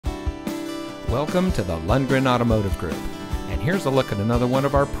Welcome to the Lundgren Automotive Group, and here's a look at another one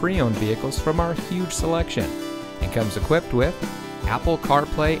of our pre-owned vehicles from our huge selection. It comes equipped with Apple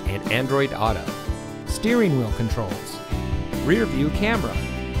CarPlay and Android Auto, steering wheel controls, rear view camera,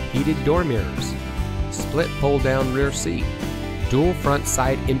 heated door mirrors, split fold-down rear seat, dual front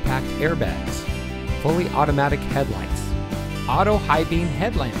side impact airbags, fully automatic headlights, auto high beam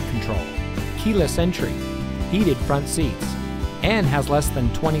headlamp control, keyless entry, heated front seats, and has less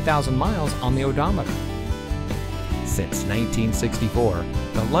than 20,000 miles on the odometer. Since 1964,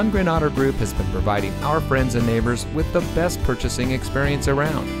 the Lundgren Auto Group has been providing our friends and neighbors with the best purchasing experience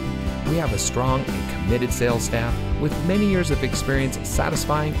around. We have a strong and committed sales staff with many years of experience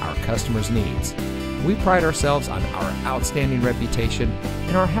satisfying our customers' needs. We pride ourselves on our outstanding reputation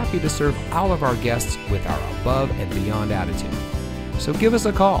and are happy to serve all of our guests with our above and beyond attitude. So give us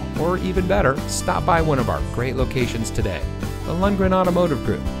a call, or even better, stop by one of our great locations today. The Lundgren Automotive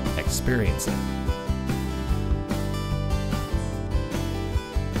Group. Experience it.